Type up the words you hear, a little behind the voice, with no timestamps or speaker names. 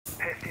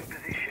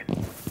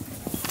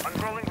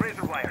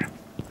wire.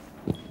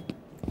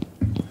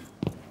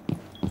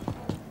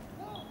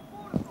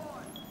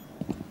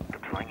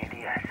 Deploying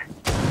ADS.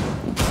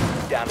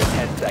 Down to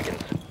 10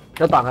 seconds.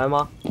 要打开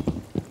吗？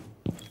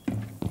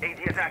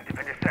 ADS active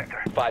in this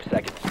sector. 5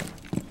 seconds.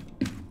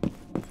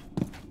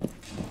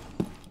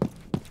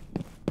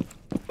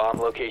 Bomb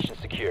location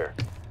secure.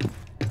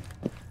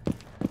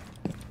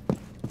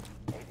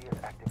 ADS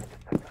active in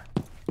this sector.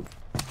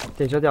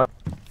 电车掉。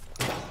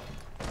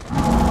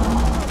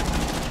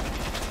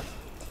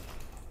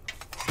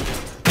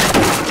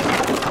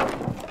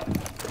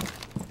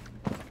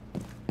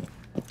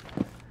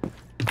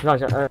让一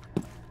下，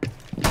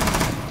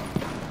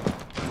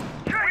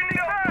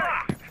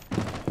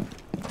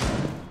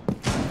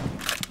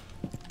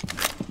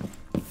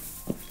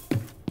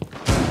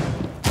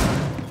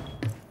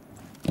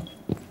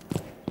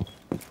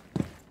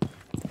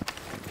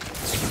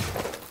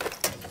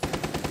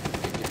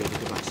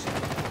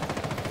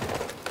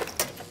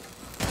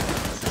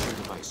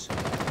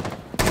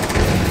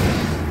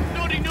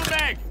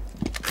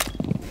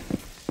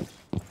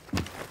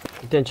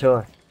电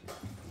车。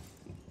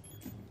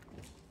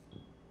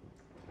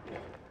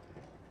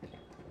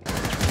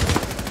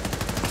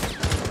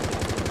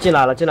 进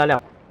来了，进来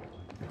两。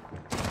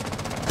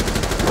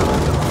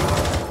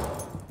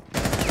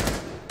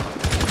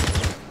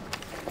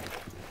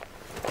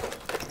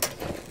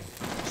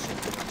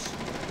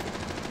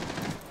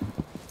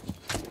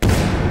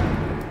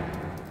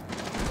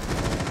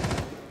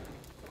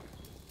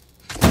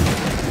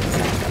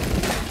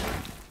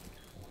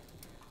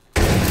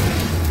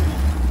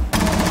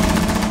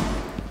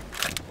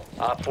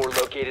Op 4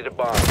 located a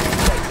bomb.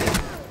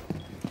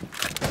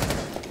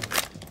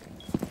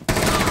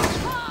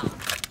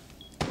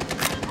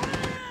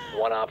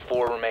 One Op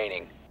 4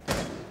 remaining.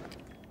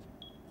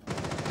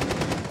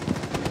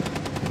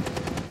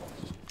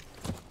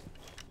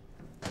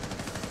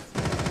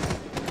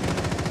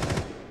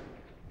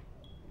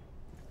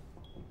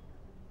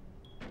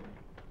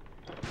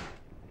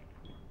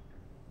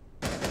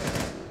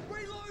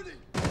 Reloading.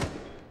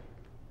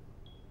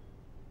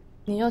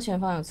 你右前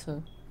方有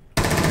车。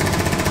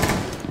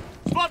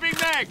 Swapping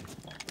mag.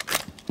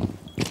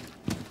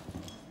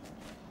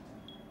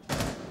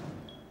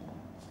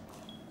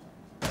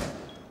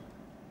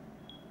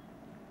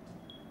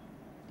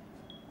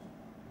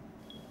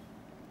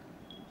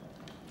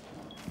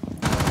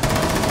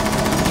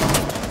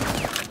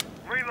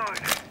 Reload.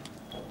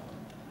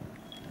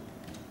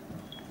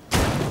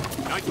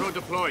 Nitro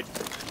deployed.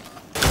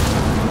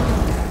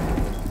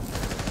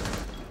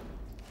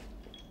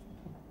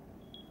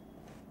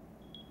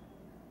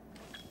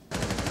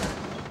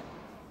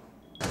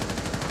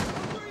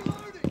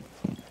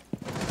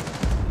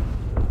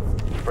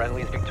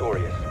 Friendly's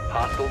victorious.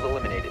 Hostiles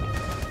eliminated.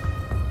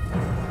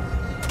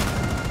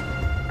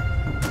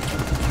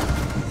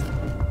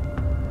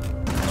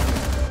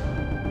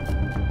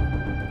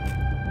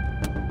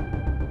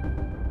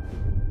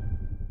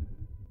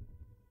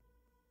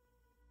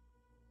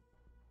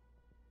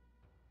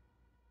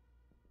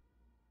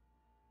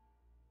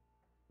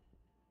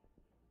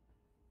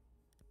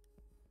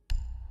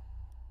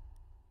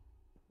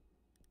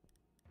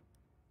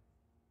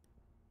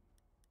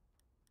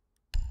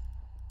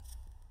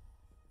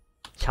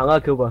抢啊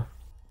Q 吧。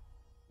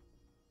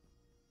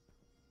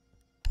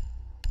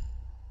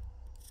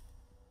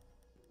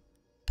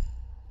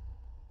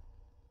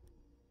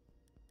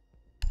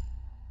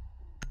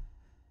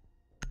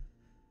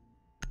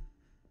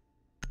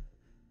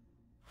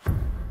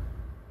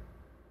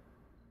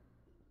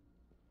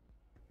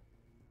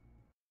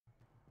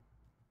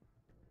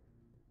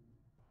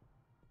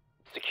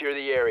 Secure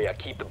the area.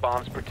 Keep the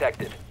bombs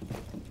protected.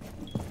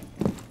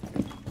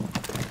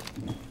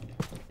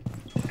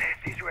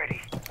 Nest is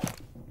ready.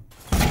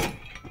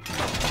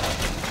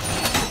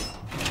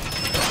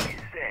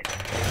 Is set.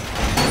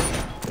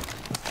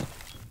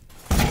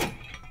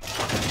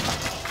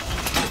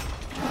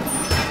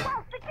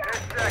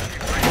 Nest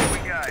active. Ready to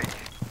engage.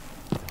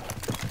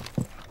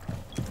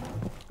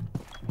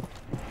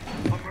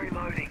 I'm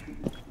reloading.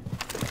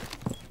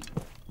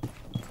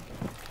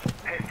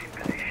 Nest in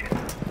position.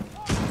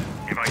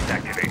 Device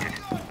activated.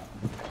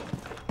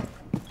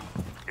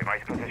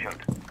 Device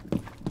positioned.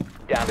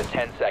 Down to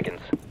 10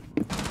 seconds.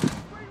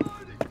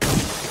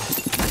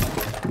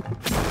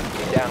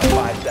 Down to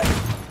 5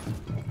 seconds.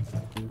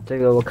 这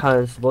个我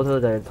看斯波特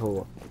在偷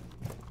我。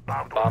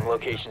 Bomb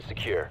location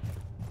secure.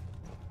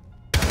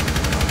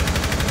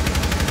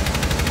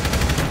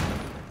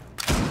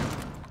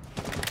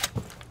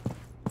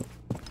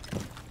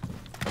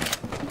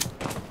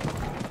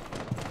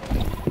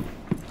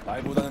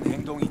 말보다는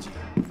행동이지.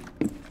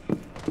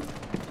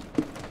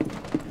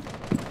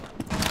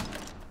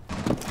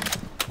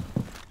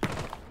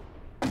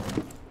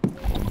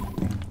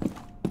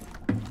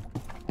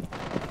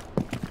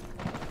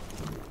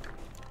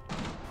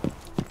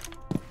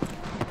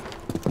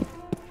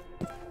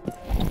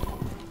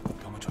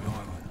 너무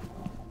조용하군.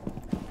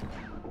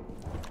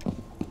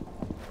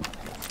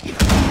 You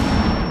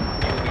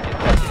will be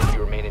detected if you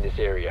remain in this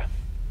area.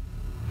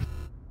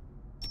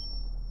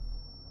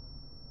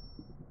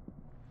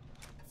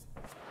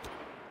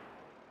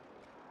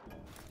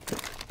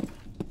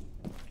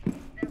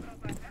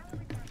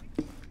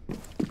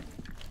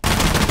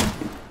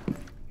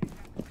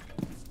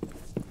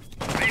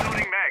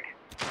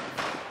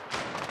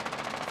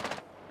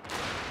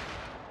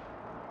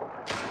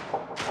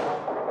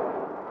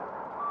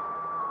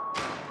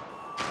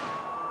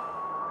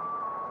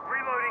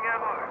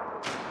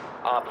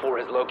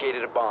 has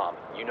located a bomb.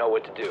 You know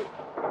what to do.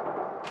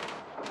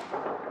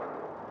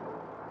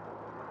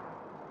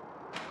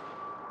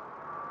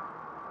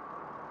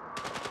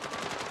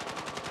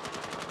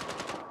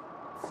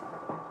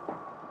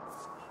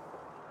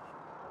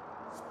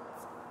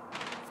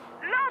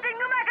 Loading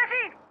new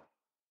magazine!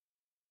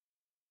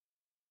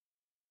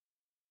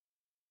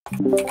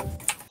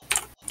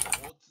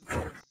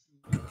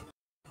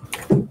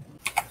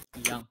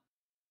 一样，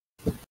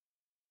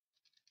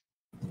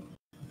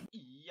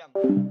一样。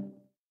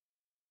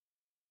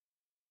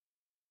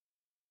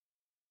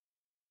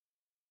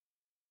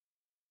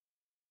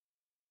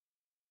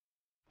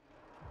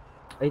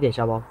A 点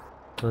下包，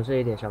可能是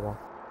A 点下包。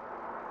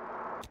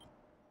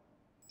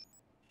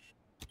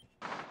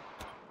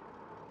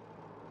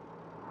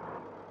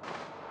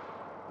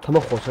他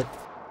们火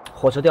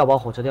车掉包，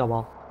火车掉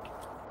包，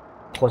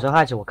火车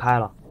害死我开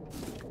了，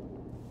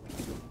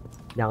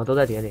两个都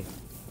在点里，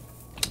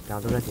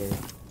两个都在点里。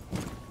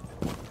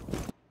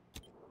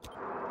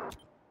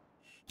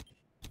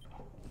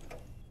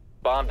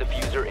Bomb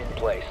diffuser in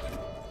place.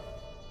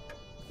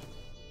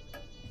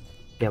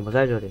 点不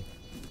在这里。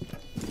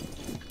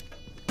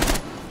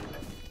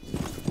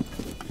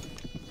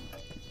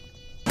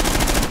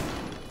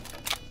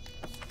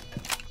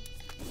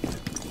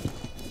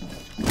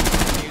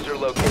 Diffuser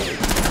located.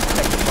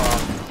 Protect the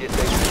bomb.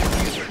 Disable the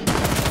diffuser.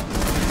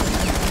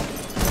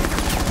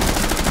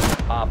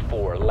 Op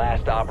 4,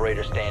 last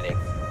operator standing.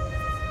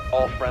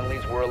 All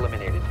friendlies were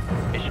eliminated.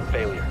 Mission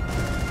failure.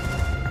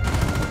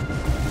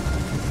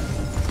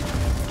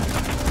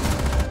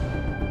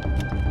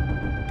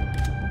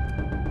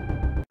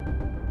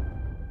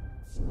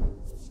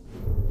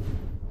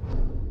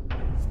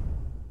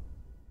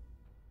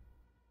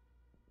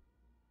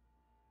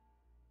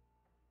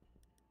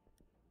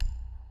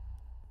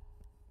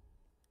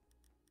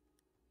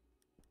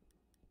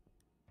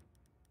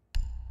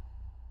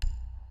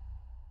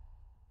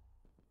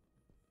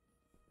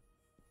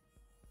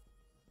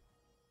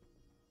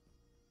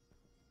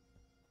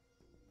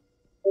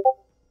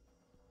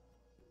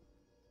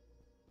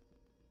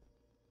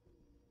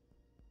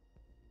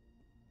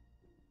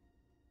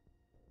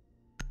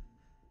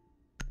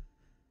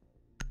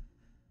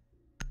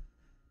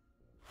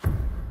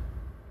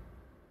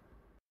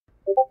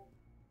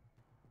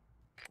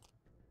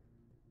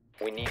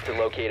 We need to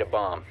locate a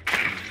bomb.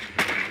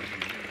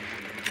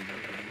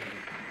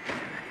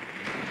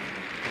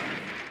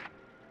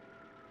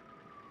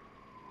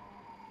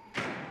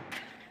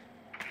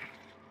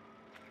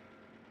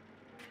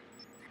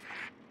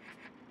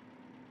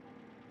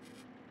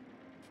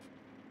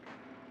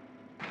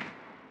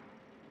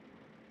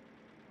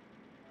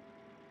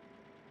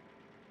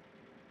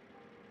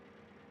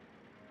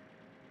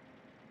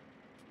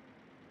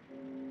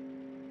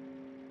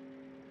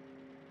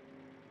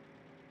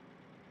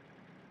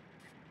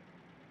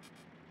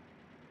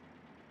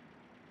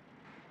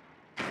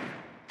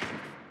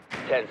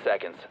 Ten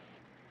seconds.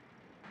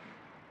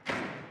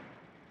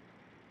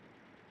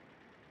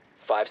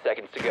 5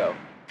 seconds to go.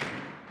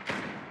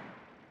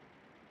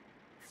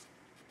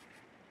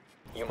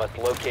 You must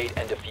locate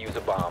and defuse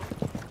a bomb.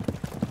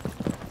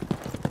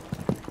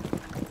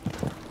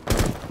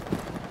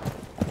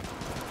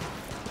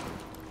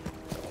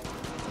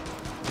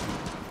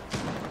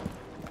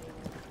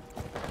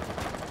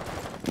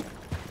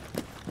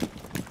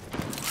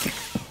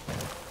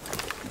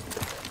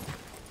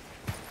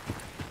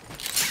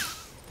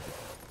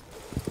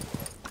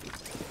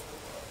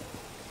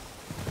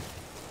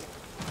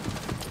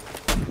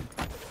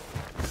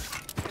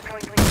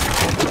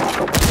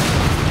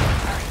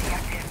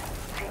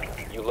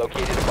 You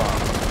located a bomb.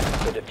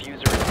 The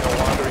diffuser is no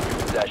longer in your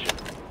possession.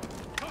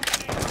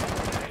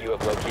 You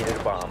have located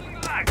a bomb.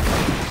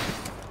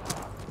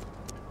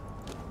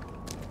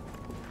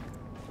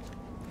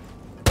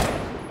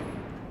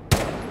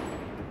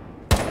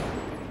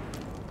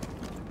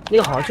 那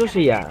个好像就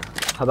是眼，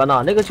海班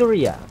纳，那个就是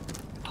眼，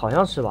好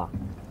像是吧？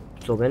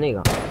左边那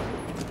个。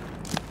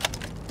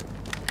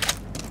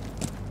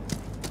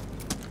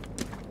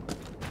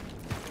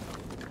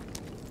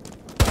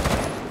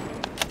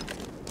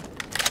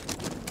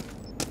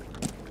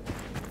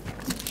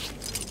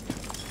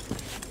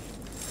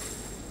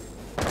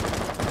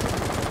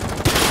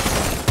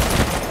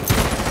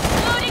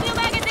Loading new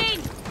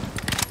magazine!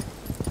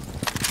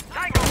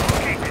 Tango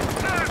located!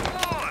 Third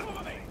floor!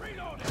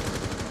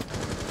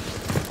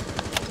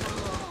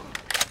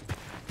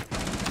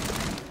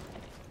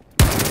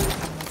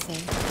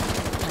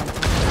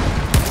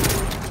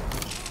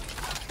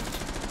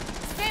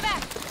 Stay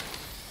back!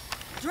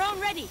 Drone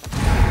ready!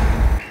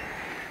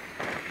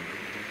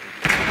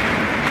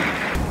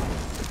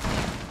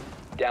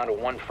 Down to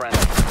one friendly.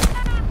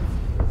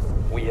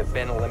 We have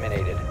been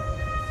eliminated.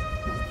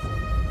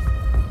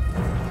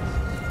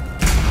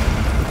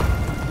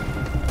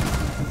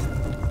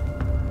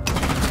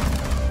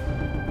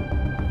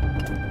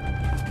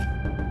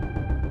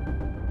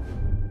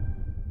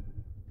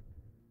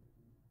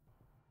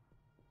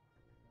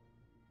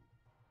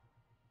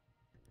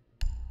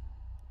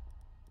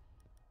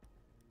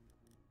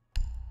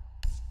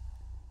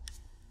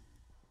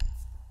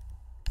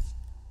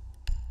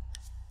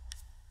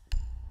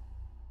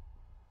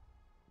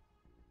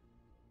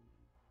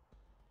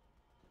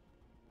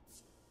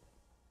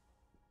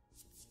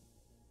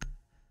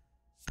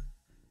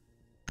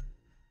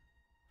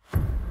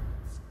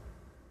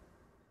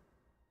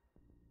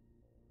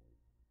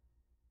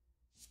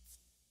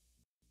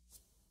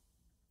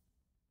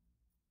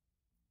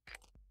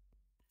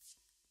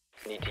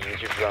 Need to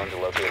use your drone to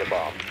locate a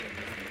bomb.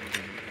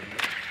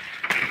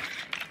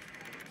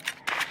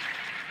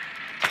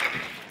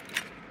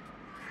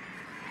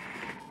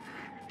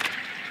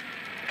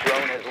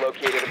 Drone has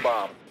located a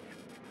bomb.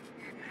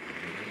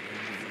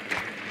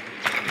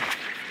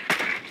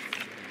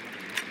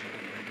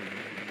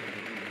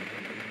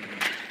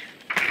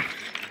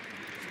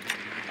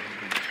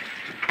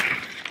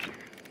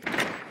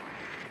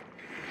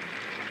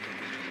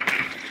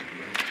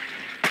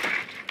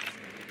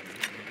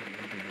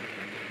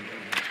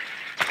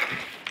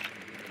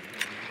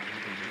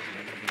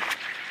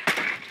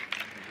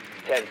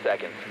 Ten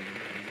seconds.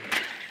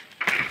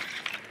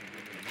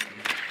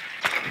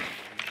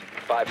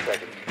 5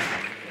 seconds.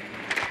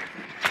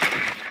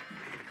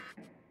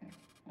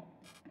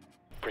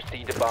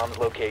 Proceed to bomb's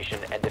location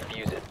and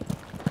defuse it.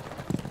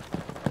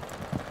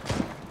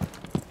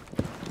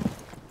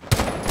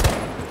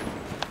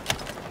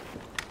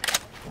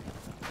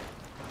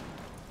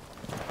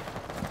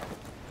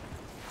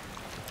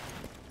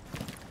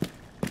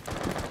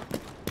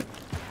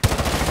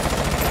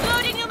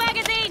 Loading new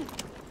magazine!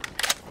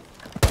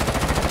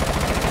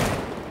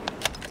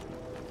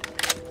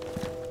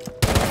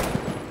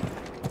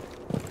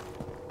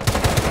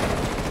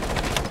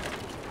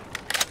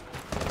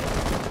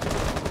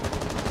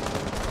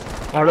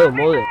 二楼有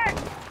猫人，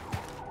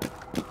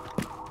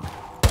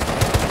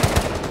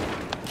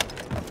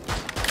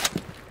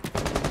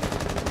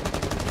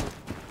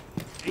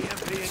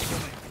 EMP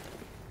incoming.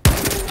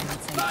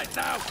 Lights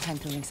out! Time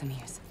to ring some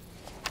ears.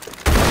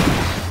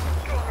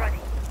 Drone ready.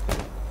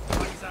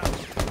 Lights out.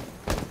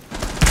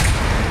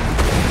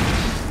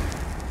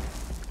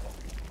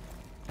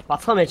 把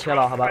侧面切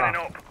了，好吧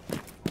Running up.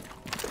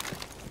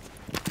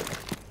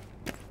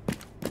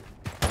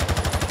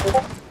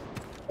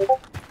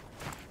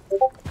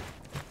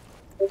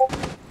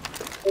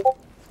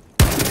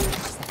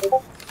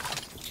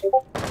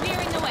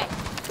 Clearing the way.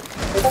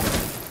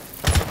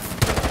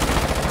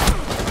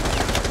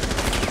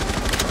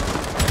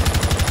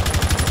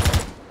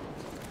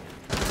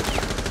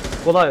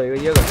 过道有一个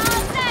椰子，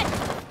 All set!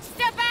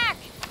 Step back!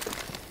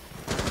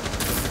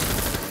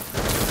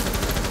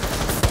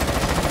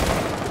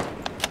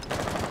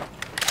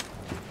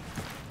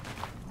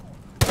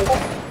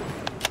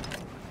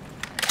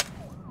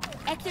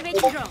 Activate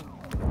drone.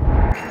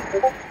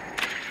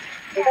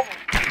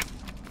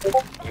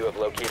 You have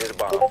located a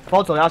bomb. 帮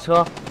我走下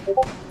车，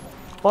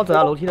帮我走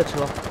下楼梯的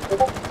车。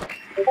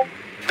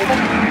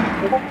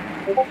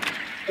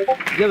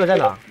椰子在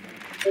哪？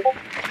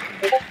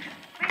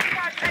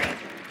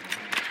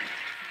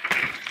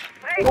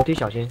 楼梯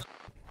小心。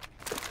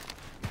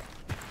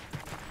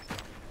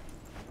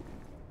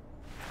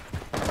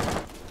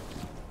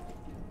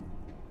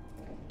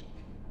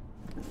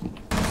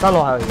3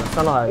楼还有一个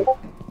，3楼还有一个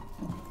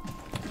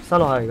，3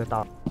楼还有一个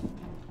大。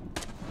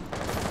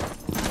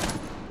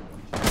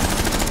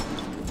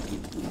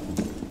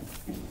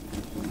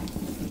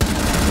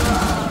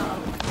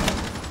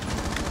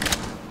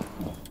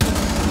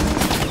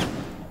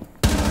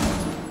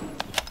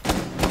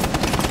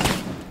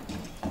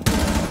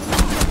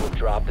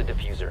 Drop the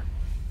diffuser.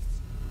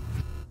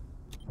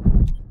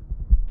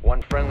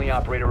 One friendly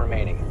operator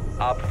remaining.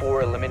 Op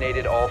 4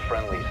 eliminated all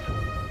friendlies.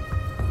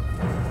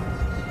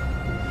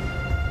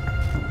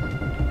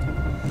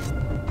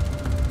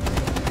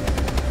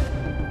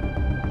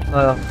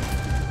 哎呀，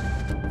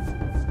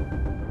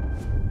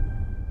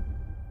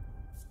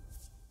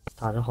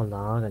打着好难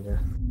啊，感觉。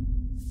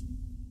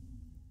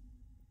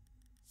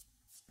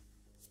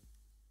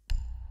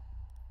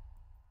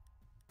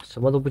什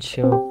么都不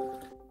清。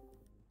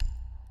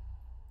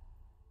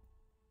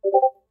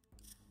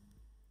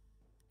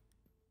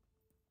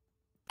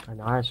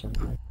 哪也是。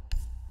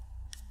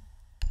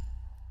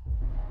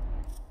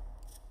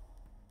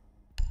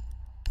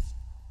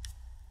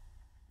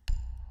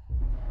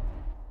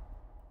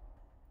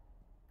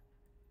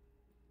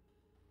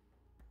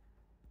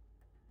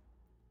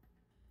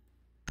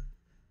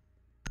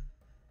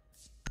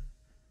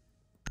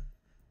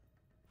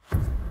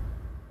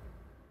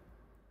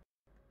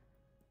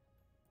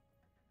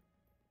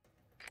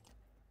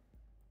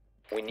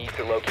We need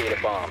to locate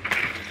a bomb.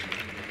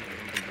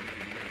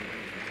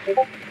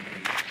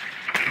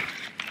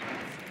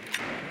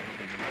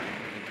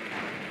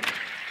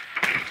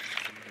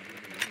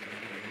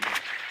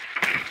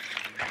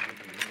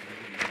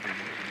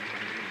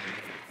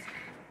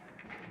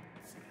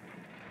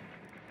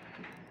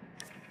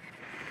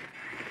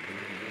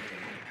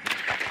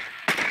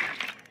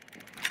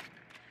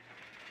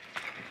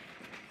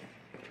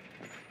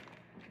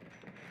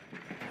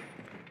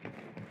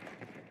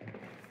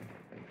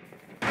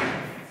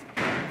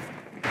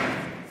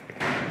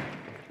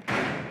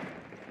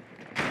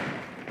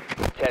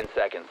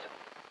 Seconds.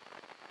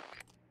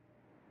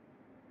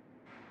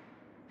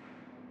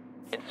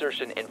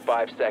 Insertion in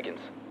 5 seconds.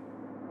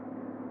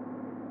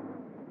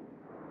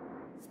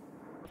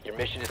 Your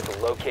mission is to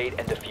locate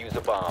and defuse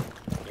a bomb.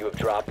 You have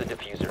dropped the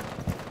diffuser.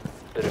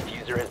 The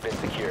diffuser has been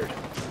secured.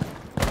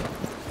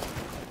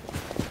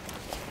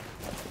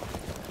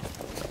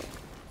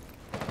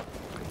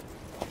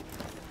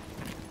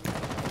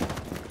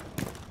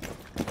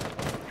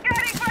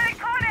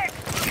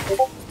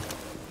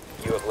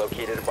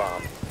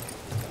 bomb.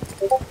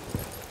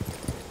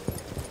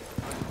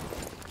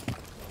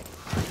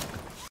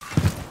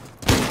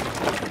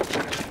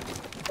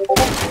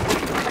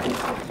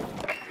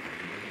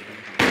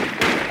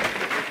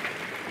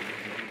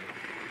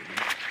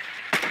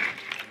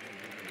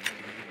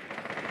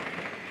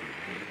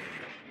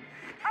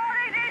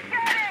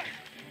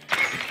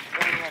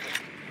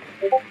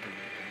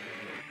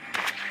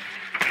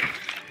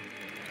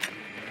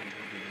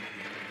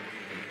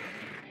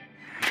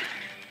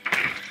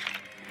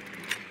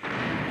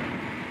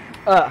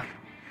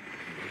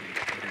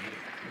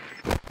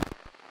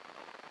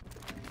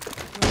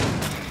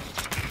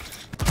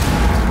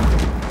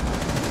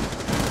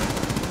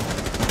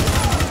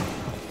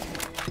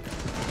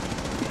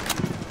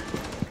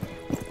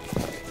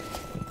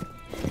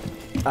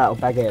哎，我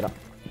白给了。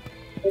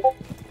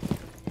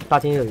大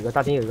厅有一个，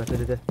大厅有一个，对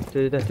对对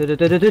对对对对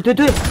对对对对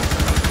对，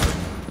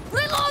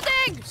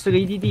 Reloading! 是个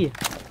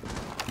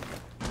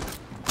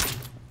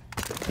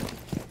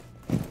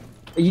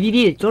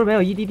EDD。EDD 左边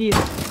有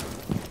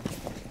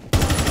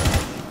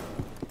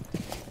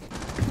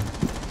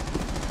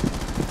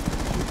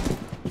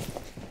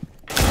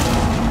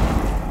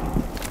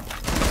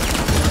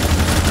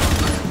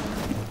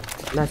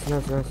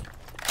nice nice。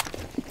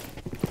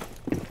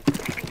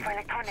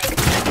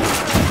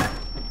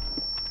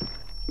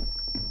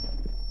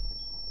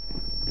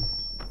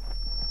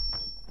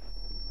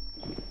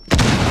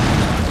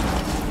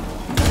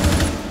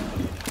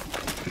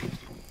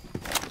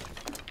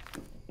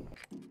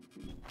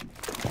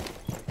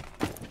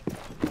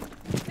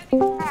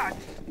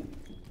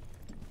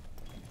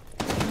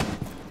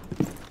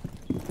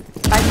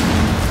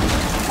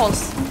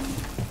Pulse，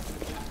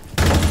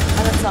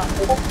他在这，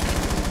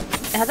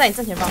哎，他在你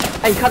正前方。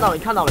哎，你看到了，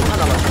你看到了，你看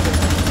到了。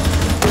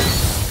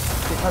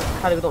对，他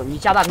开了个洞，你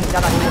加大厅，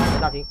加大厅，加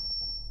大厅。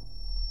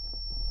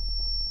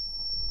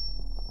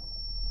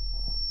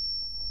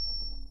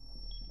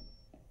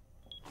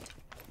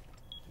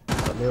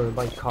没有人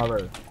帮你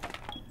cover。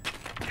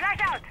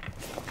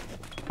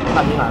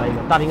大厅来了一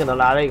个，大厅可能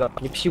来了一个，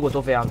你屁股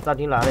坐飞啊！大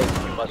厅来了一个，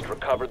 You must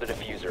recover the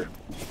diffuser.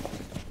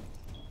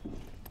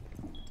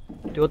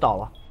 对我倒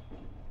了。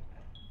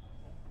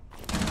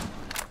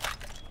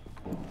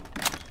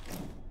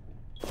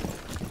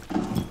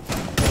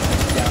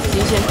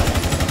 离线。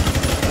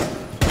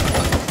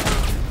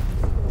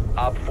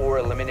Op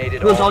 4 eliminated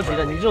不用 all 着急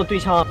的，你 friendlies. 这种对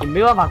枪你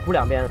没办法顾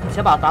两边，你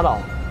先把他打倒。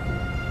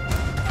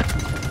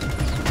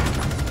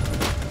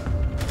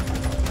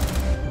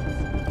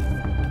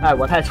哎，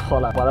我太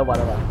挫了，我的。